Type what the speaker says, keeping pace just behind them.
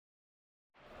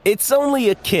It's only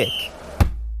a kick,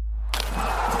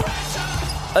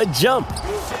 a jump,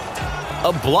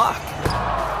 a block.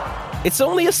 It's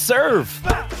only a serve.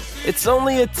 It's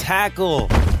only a tackle,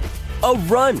 a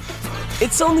run.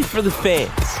 It's only for the fans.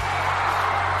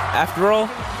 After all,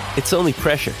 it's only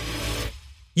pressure.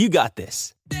 You got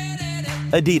this.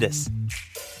 Adidas.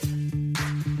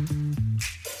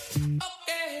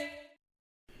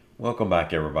 Welcome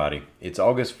back, everybody. It's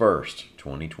August 1st,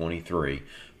 2023.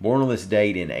 Born on this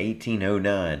date in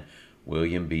 1809,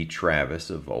 William B. Travis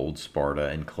of Old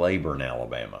Sparta in Claiborne,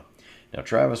 Alabama. Now,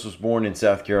 Travis was born in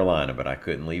South Carolina, but I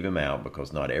couldn't leave him out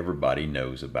because not everybody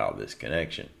knows about this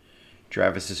connection.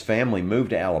 Travis's family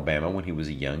moved to Alabama when he was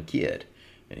a young kid,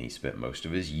 and he spent most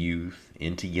of his youth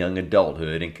into young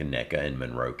adulthood in Conecuh and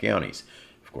Monroe counties.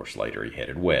 Of course, later he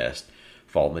headed west,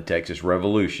 fought in the Texas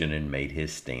Revolution, and made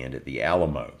his stand at the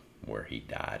Alamo, where he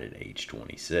died at age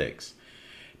 26.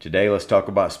 Today, let's talk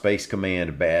about Space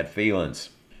Command bad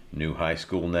feelings, new high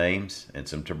school names, and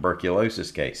some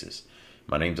tuberculosis cases.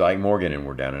 My name's Ike Morgan, and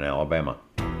we're down in Alabama.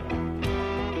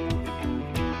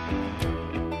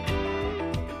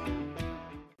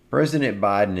 President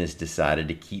Biden has decided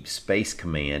to keep Space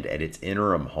Command at its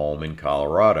interim home in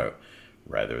Colorado,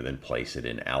 rather than place it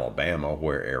in Alabama,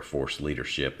 where Air Force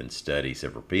leadership and studies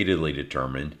have repeatedly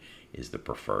determined is the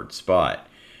preferred spot.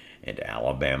 And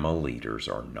Alabama leaders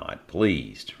are not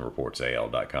pleased, reports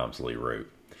AL.com's Lee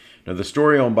Root. Now, the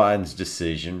story on Biden's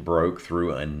decision broke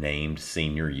through unnamed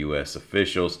senior U.S.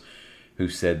 officials who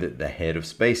said that the head of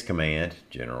Space Command,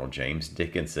 General James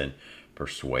Dickinson,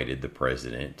 persuaded the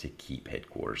president to keep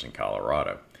headquarters in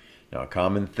Colorado. Now, a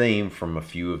common theme from a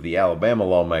few of the Alabama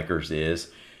lawmakers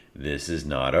is, this is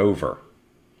not over.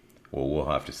 Well, we'll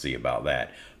have to see about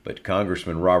that. But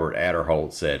Congressman Robert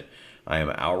Aderholt said, I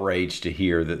am outraged to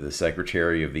hear that the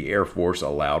Secretary of the Air Force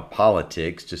allowed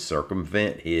politics to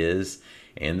circumvent his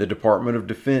and the Department of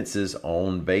Defense's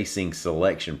own basing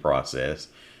selection process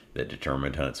that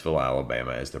determined Huntsville,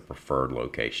 Alabama as the preferred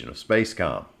location of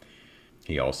Spacecom.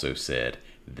 He also said,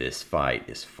 this fight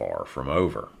is far from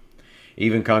over.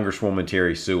 Even Congresswoman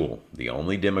Terry Sewell, the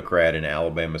only Democrat in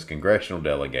Alabama's congressional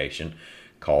delegation,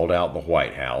 called out the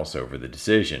White House over the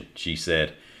decision. She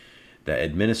said, the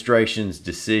administration's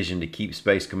decision to keep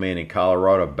Space Command in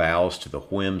Colorado bows to the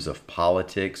whims of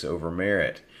politics over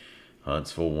merit.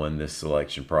 Huntsville won this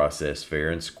selection process fair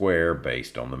and square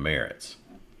based on the merits.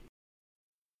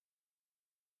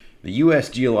 The U.S.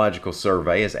 Geological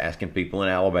Survey is asking people in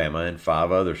Alabama and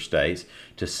 5 other states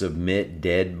to submit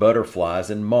dead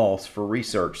butterflies and moths for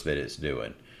research that it's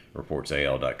doing, reports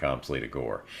AL.com's Lita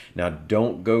Gore. Now,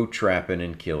 don't go trapping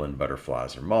and killing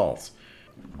butterflies or moths.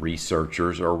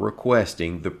 Researchers are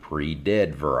requesting the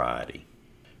pre-dead variety.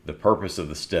 The purpose of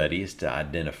the study is to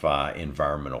identify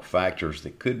environmental factors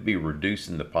that could be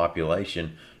reducing the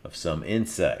population of some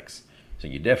insects. So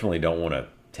you definitely don't want to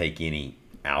take any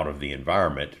out of the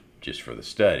environment just for the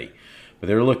study. But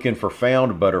they're looking for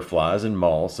found butterflies and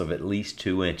moths of at least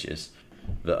 2 inches.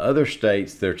 The other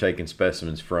states they're taking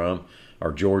specimens from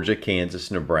are Georgia, Kansas,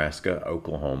 Nebraska,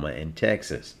 Oklahoma, and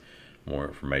Texas. More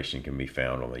information can be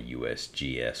found on the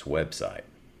USGS website.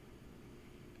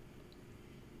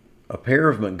 A pair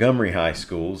of Montgomery high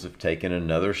schools have taken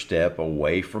another step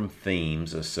away from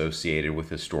themes associated with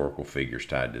historical figures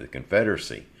tied to the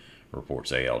Confederacy,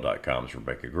 reports AL.com's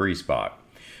Rebecca Griesbach.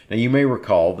 Now, you may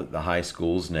recall that the high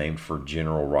schools named for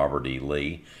General Robert E.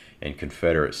 Lee and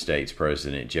Confederate States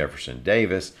President Jefferson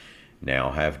Davis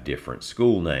now have different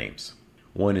school names.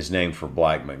 One is named for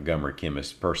Black Montgomery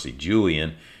chemist Percy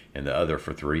Julian, and the other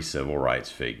for 3 civil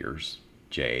rights figures,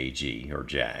 JAG or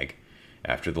JAG,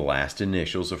 after the last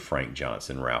initials of Frank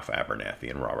Johnson, Ralph Abernathy,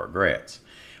 and Robert Gretz.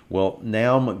 Well,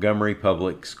 now Montgomery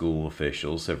public school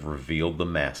officials have revealed the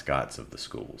mascots of the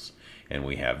schools, and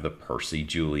we have the Percy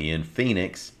Julian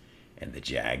Phoenix and the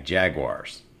JAG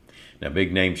Jaguars. Now,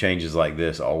 big name changes like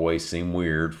this always seem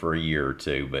weird for a year or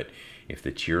two, but if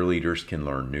the cheerleaders can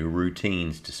learn new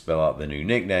routines to spell out the new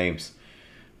nicknames,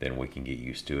 then we can get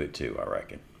used to it too, I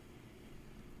reckon.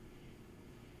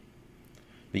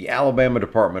 The Alabama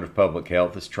Department of Public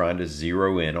Health is trying to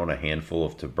zero in on a handful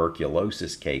of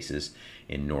tuberculosis cases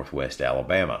in northwest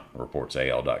Alabama, reports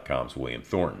AL.com's William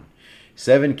Thornton.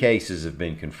 7 cases have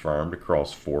been confirmed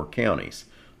across 4 counties,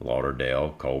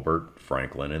 Lauderdale, Colbert,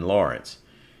 Franklin, and Lawrence,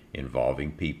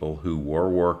 involving people who were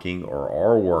working or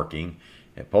are working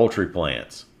at poultry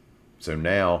plants. So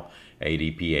now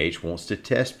ADPH wants to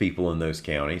test people in those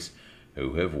counties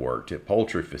who have worked at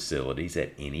poultry facilities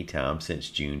at any time since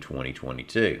June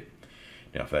 2022.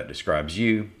 Now, if that describes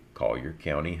you, call your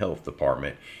county health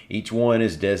department. Each one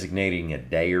is designating a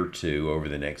day or 2 over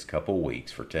the next couple weeks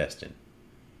for testing.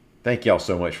 Thank y'all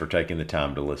so much for taking the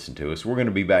time to listen to us. We're going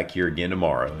to be back here again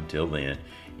tomorrow. Until then,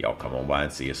 y'all come on by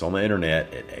and see us on the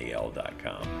internet at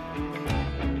al.com.